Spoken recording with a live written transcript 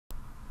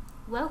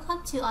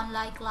Welcome to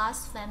Online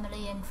Class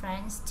Family and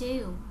Friends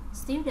 2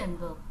 Student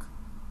Book.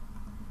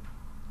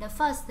 The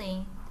first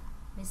thing,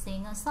 we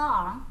sing a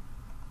song.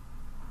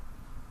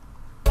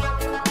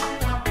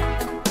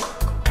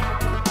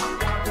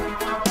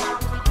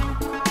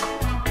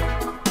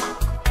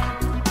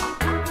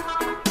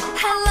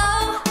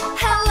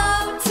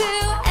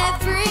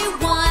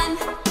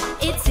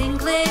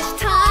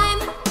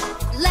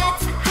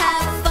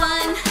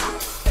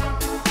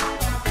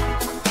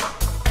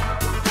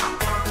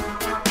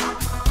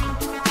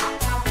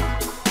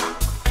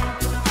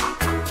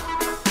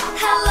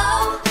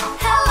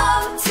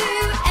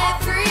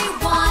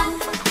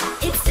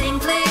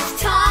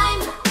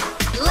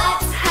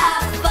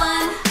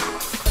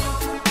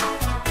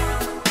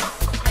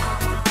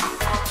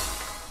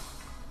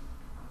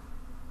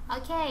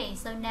 Okay,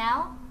 so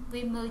now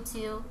we move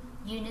to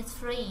Unit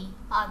 3.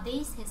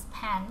 This is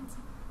pens.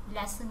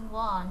 Lesson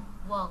 1,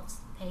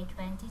 works, page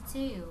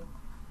 22.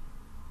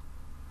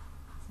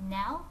 So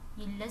now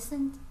you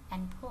listen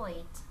and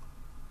point.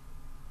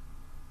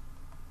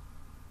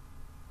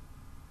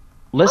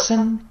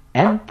 Listen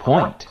and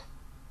point.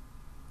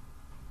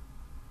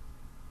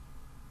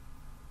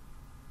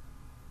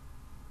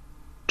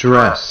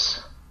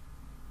 Dress.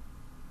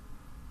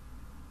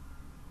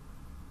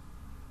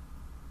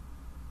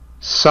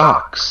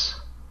 Socks.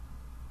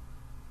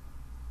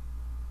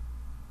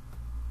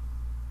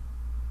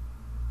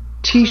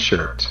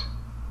 T-shirt.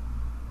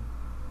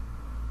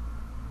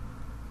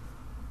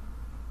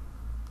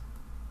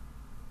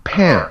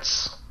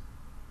 Pants.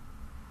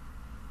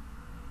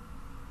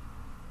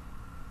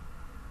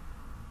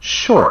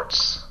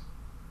 Shorts.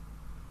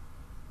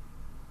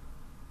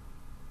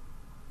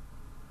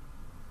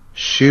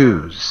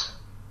 Shoes.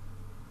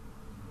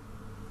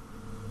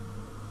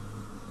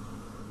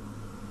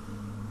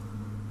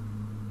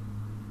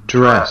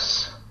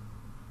 Dress.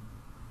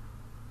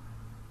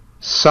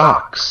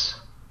 Socks.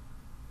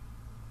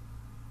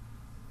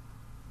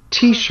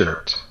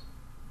 T-shirt.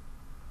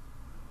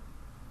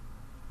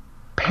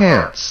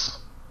 Pants.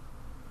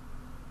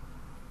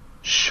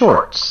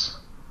 Shorts.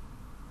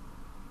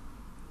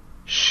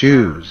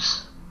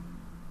 Shoes.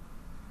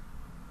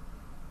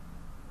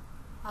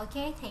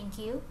 Okay, thank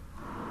you.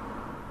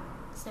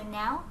 So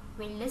now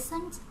we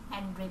listen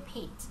and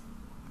repeat.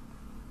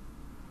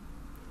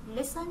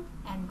 Listen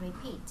and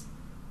repeat.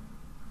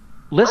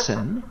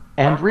 Listen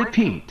and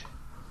repeat.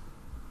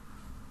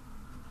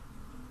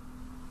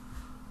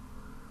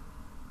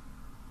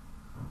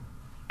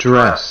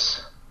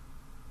 Dress.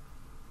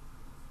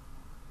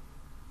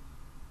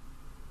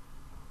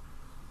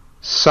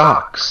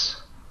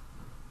 Socks.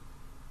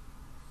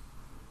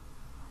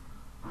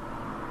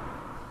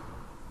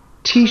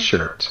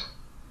 T-shirt.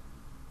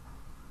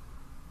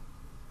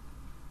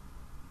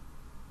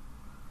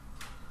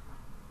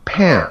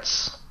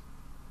 Pants.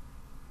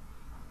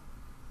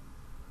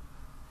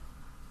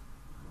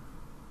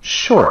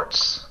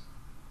 Shorts.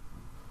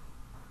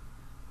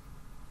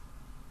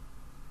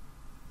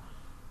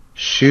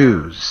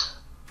 Shoes.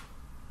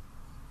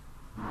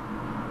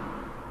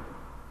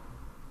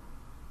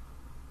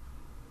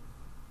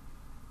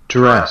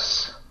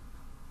 Dress.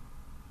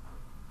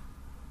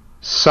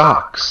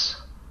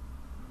 Socks.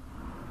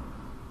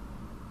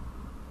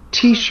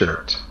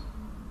 T-shirt.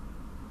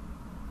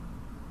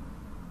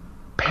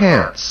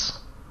 Pants.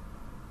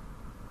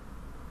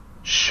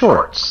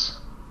 Shorts.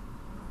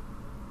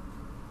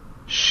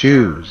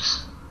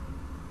 Shoes.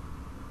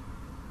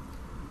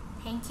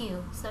 Thank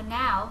you. So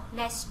now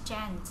let's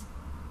chant.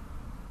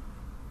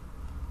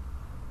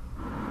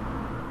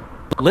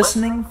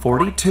 Listening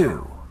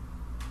 42.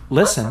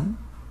 Listen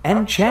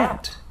and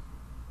chant.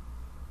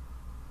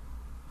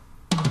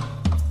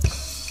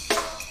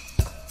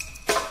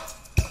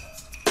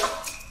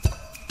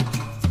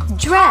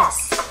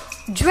 Dress,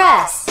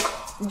 dress,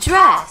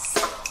 dress.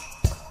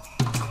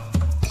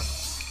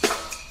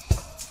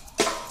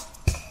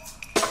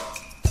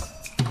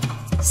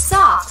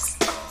 Socks,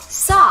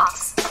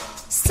 socks,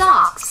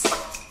 socks.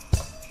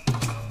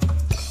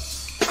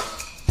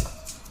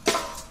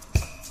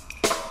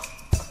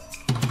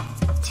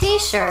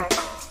 T-shirt,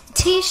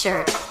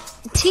 t-shirt,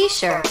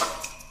 t-shirt.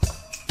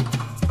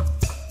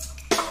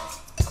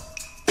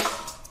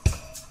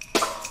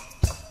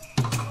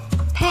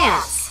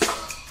 Pants,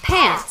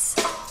 pants,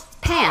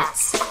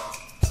 pants.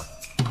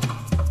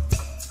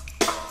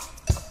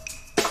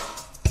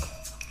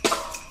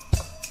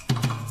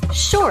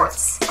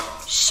 Shorts,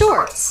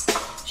 shorts,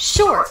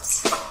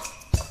 shorts.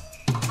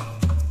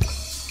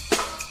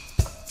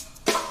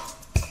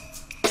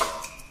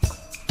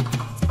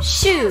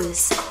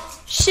 Shoes,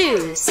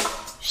 shoes,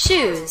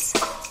 shoes.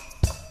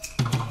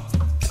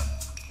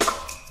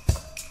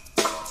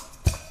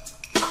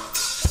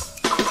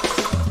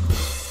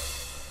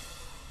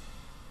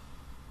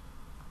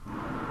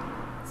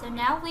 So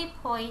now we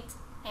point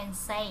and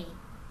say.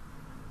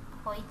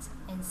 Point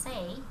and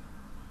say.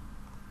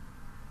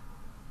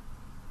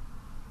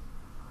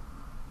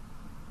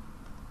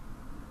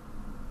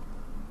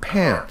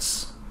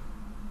 Pants.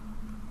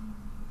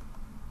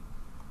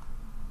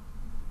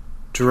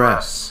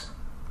 Dress.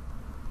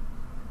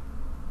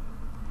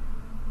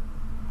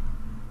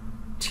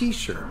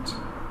 T-shirt,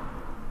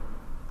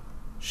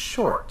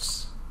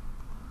 shorts,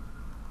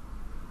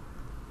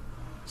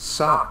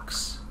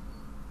 socks,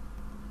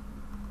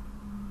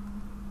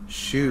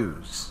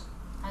 shoes.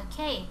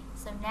 Okay,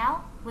 so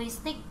now we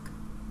stick.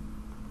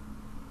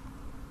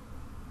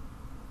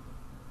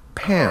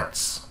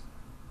 Pants,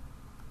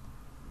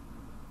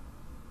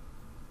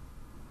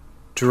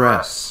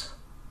 dress,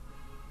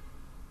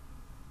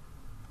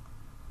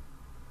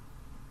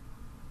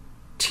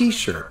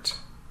 T-shirt,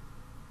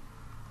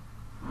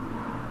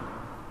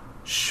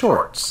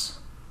 shorts,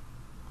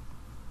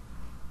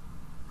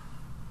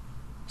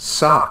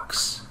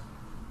 socks,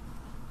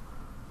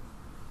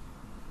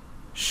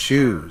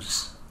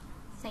 shoes.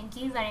 Thank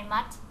you very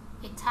much.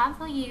 It's time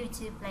for you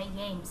to play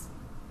games.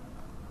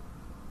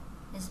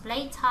 It's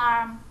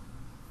playtime.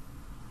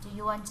 Do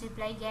you want to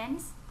play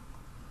games?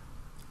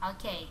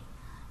 Okay.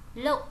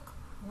 Look,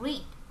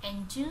 read,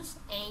 and choose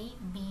A,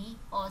 B,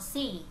 or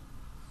C.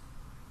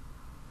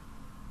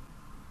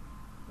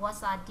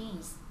 What are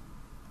these?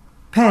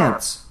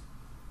 Pants.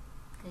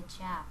 Good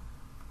job.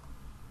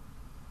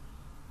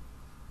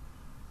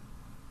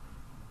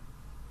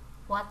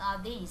 What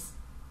are these?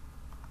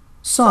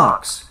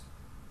 Socks.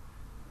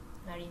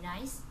 Very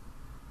nice.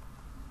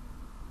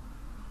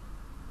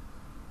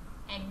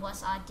 And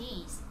what are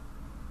these?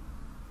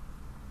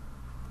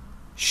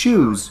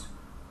 Shoes.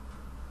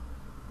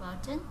 Well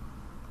done.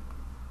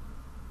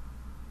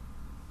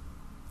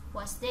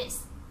 What's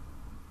this?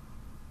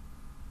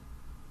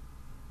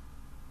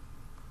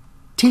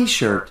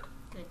 T-shirt.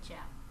 Good job.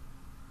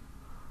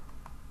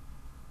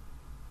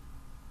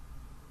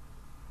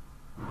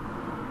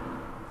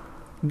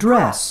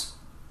 Dress.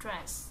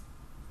 Dress.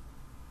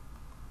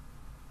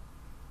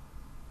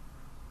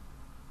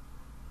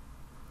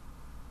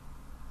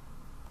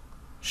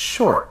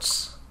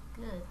 Shorts.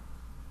 Good.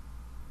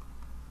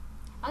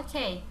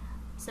 Okay,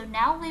 so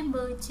now we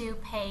move to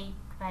page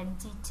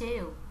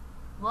 22.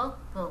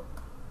 Workbook.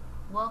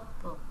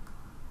 Workbook.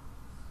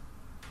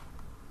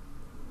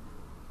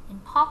 In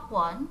part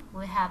 1,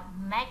 we have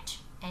match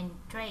and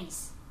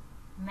trace.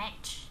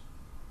 Match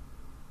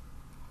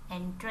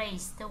and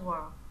trace the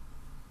word.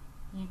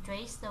 You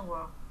trace the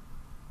word.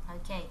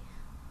 Okay,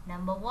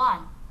 number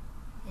 1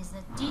 is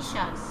the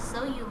t-shirt,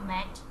 so you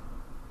match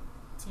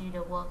to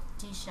the word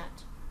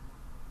t-shirt.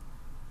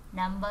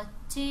 Number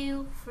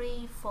 2,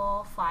 3,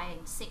 4, 5,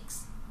 and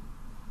 6.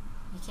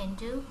 You can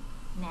do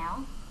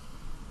now.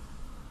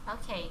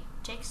 Okay,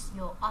 check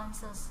your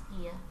answers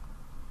here.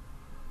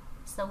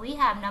 So we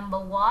have number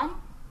 1,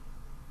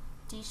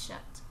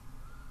 t-shirt.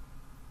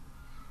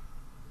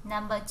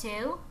 Number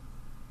 2,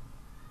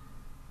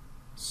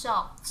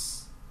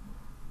 socks.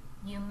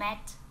 You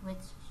met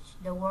with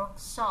the word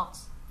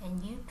socks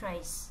and you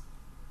trace.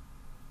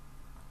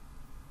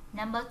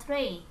 Number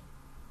 3,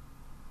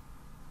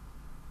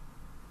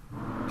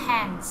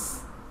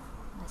 pants.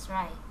 That's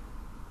right.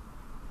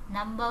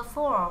 Number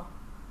 4.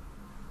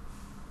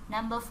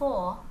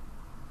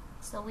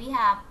 So we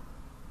have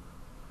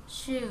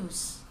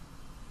shoes.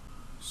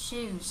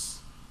 Shoes.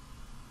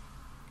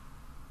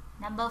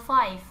 Number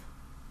 5,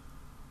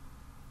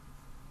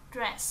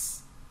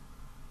 dress.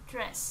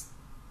 Dress.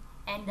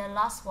 And the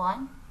last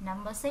one,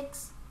 number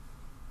 6,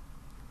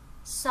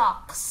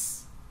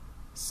 socks.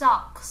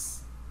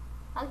 Socks.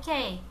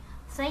 Okay,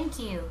 thank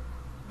you.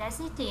 That's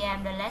it, the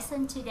end of the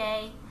lesson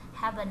today.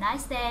 Have a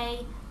nice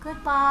day.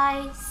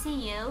 Goodbye.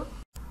 See you.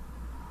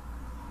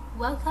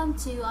 Welcome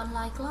to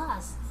online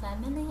class,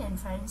 family and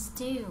friends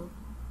too.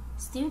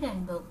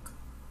 Student book.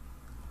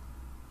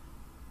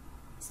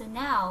 So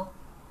now,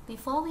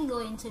 before we go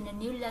into the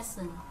new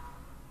lesson,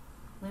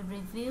 we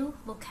review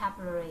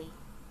vocabulary.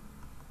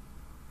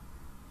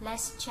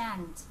 Let's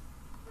chant.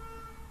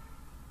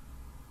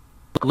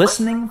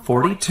 Listening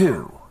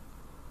 42.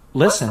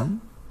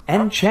 Listen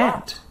and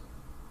chant.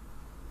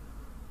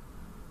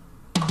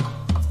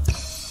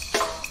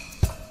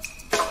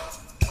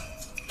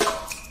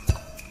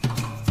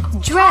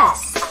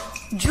 Dress,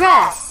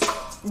 dress,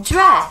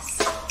 dress.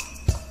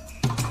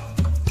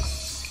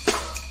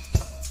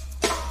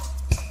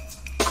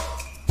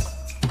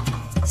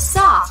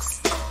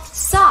 Socks,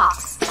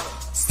 socks,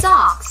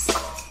 socks.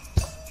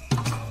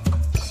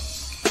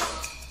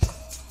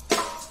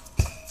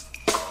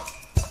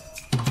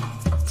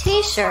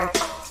 T-shirt,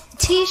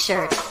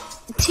 t-shirt,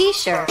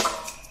 t-shirt.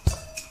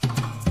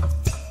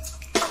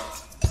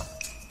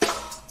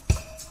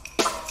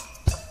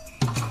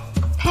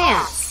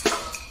 Pants,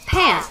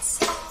 pants,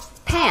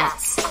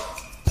 pants.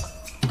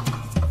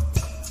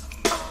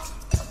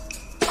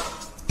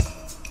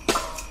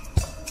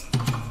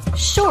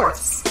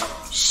 Shorts,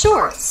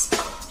 shorts,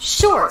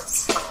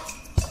 shorts.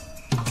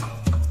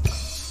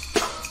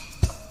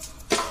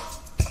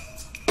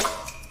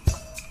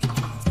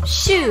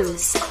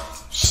 Shoes,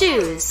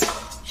 shoes,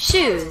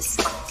 shoes.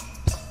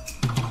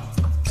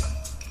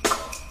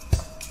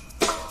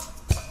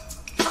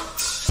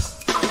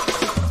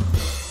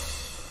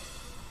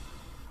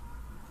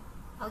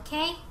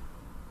 Okay,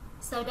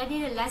 so that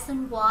is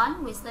lesson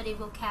 1. We study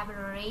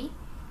vocabulary,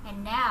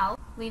 and now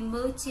we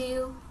move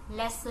to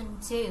lesson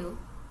 2,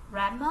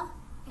 grammar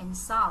and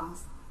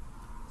songs.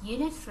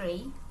 Unit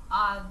 3.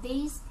 Are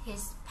these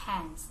his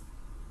pants?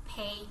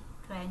 Page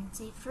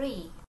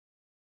 23.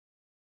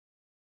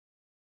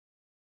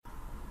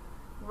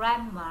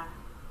 Grammar.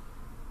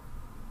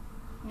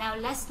 Now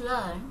let's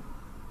learn.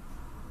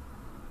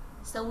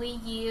 So we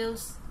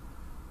use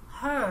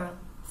her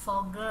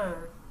for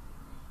girl,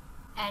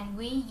 and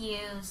we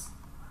use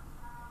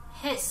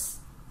his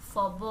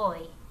for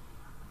boy.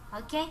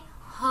 Okay,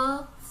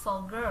 her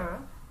for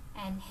girl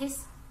and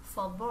his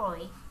for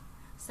boy.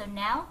 So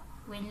now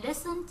we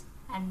listen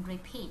and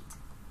repeat.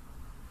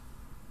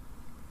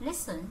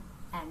 Listen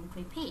and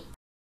repeat.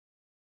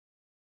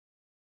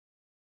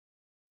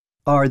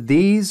 Are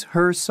these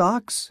her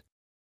socks?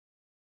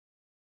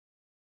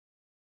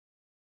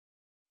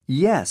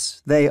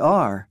 Yes, they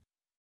are.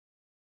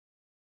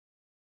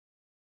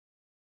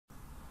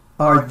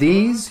 Are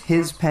these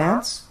his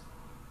pants?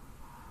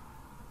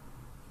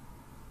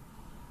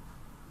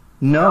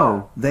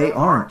 No, they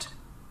aren't.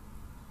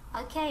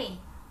 Okay,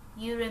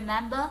 you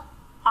remember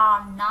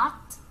are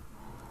not,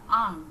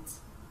 aren't.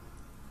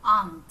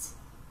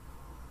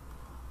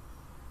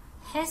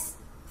 His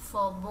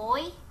for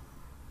boy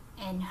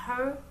and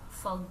her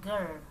for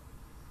girl.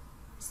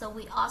 So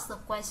we ask the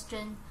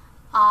question,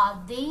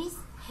 are these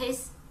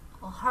his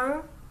or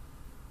her?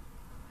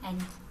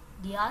 And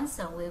the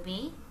answer will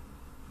be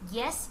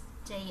yes,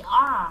 they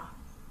are,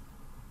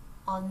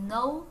 or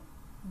no,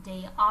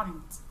 they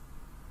aren't.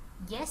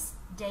 Yes,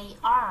 they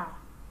are.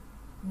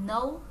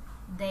 No,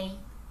 they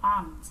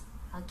aren't.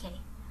 Okay.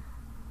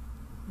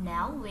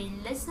 Now we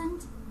listen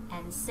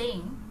and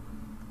sing.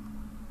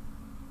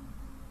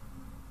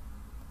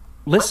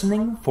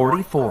 Listening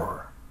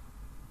 44.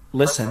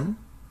 Listen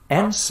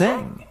and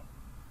sing.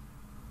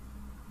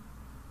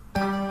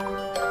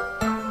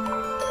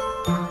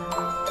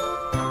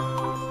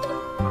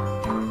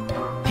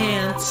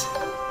 Pants,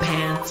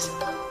 pants,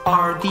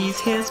 are these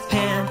his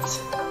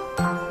pants?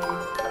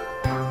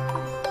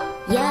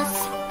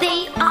 Yes,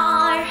 they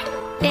are.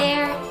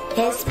 They're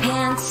his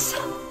pants.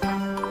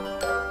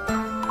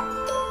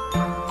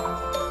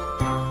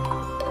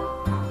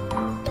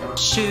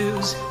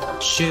 Shoes,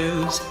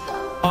 shoes,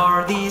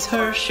 are these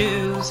her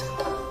shoes?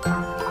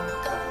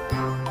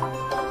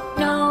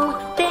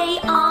 No, they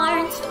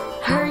aren't.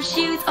 Her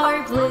shoes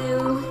are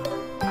blue.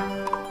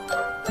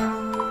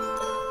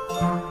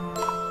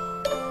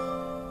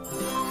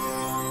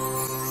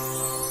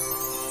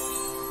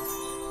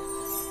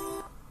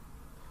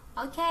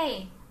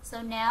 Okay,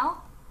 so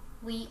now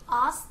we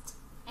asked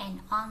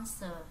and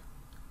answer.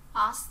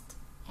 Asked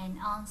and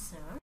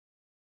answer.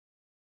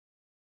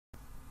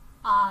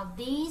 Are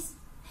these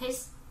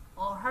his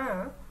or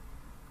her?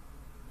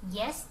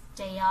 Yes,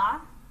 they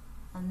are.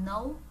 Or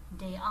no,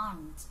 they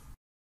aren't.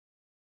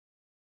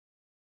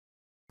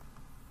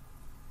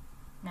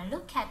 Now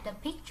look at the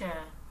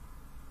picture.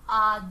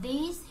 Are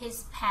these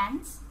his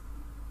pants?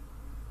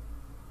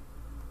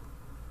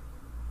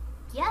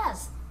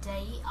 Yes,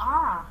 they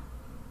are.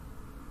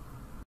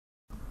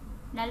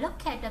 Now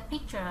look at the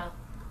picture.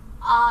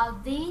 Are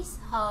these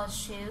her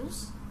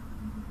shoes?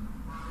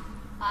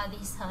 Are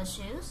these her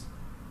shoes?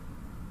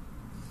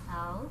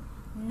 Oh,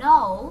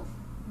 no,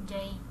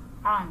 they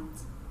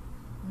aren't.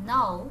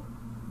 No,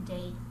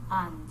 they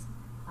aren't.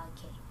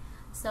 Okay,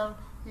 so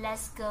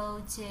let's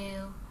go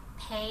to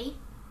page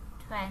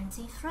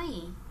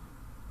 23.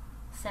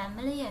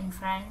 Family and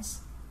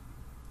Friends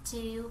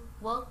 2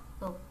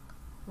 workbook.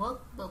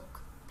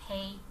 Workbook,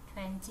 page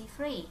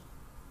 23.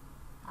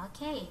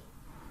 Okay.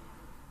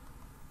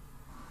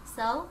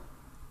 So,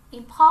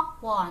 in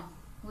part 1,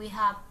 we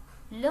have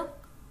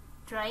look,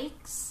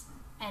 trace,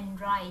 and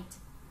write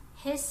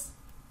his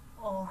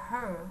or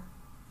her.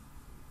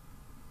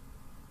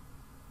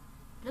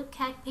 Look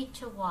at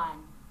picture 1.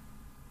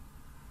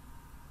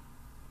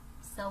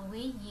 So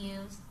we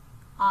use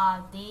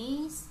are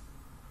these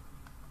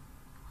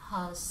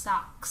her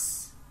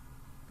socks?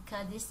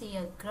 Because this is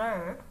a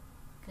girl.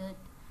 Good.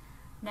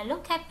 Now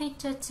look at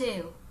picture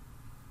 2.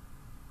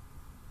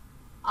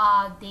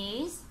 Are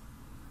these?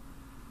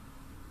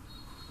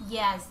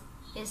 Yes,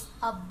 it's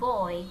a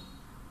boy.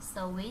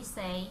 So we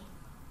say,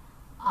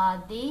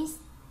 are these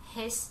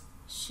his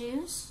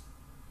shoes?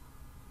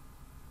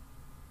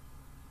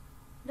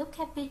 Look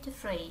at picture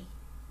 3.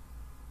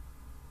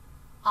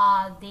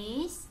 Are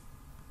these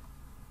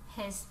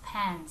his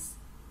pants?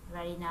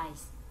 Very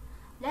nice.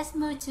 Let's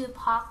move to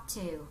part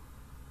 2.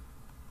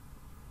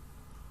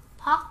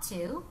 Part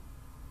 2.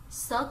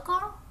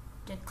 Circle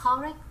the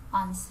correct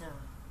answer.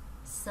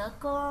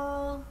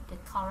 Circle the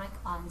correct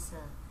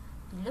answer.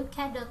 Look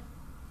at the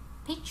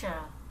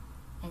picture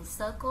and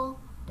circle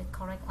the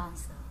correct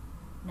answer.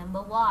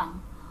 Number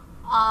 1.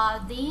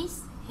 Are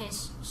these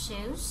his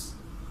shoes?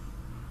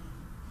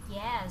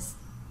 Yes,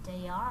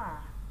 they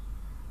are.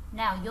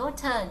 Now your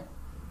turn.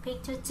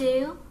 Picture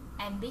 2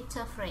 and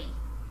picture 3.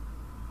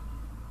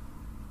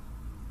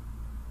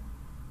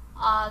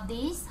 Are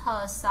these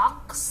her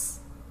socks?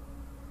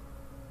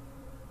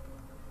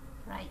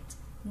 Right.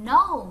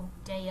 No,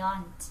 they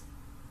aren't.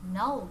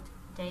 No,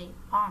 they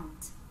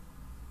aren't.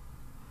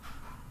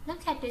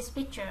 Look at this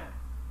picture.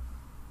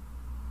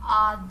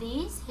 Are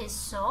these his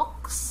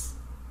socks?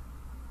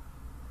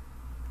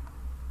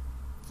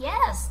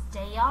 Yes,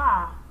 they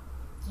are.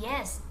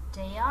 Yes,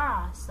 they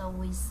are. So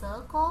we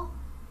circle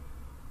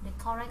the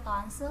correct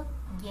answer.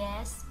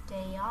 Yes,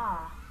 they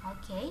are.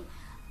 Okay,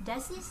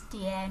 that is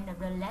the end of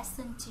the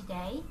lesson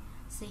today.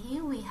 So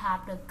here we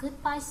have the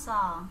goodbye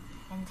song,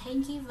 and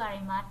thank you very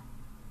much.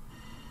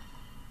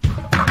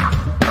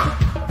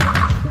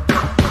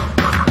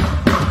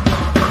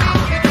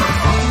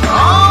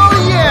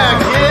 Oh yeah,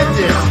 kids,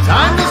 it's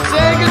time to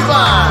say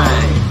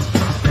goodbye.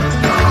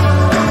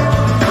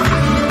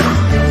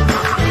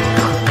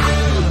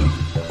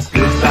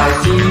 Goodbye,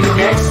 see you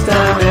next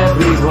time,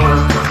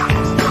 everyone.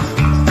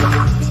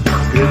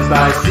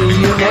 Goodbye, see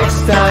you next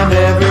time,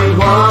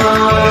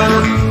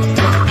 everyone.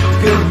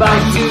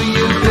 Goodbye to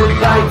you,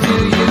 goodbye to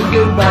you,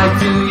 goodbye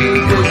to you,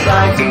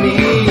 goodbye to me.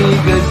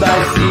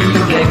 Goodbye, see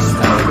you next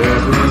time,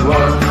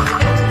 everyone.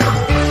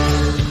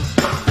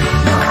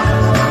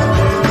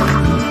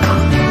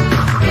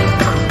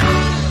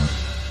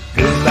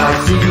 Goodbye,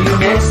 see you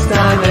next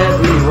time,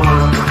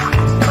 everyone.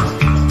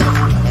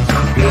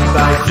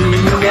 Goodbye, see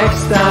you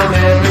next time,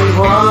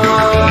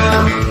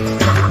 everyone.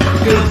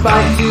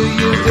 Goodbye to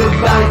you,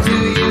 goodbye to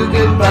you,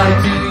 goodbye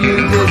to you,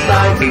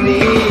 goodbye to me.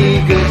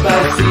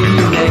 Goodbye, see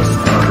you next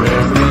time,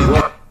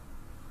 everyone.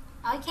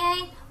 Okay,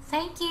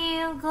 thank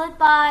you.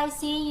 Goodbye.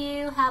 See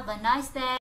you. Have a nice day.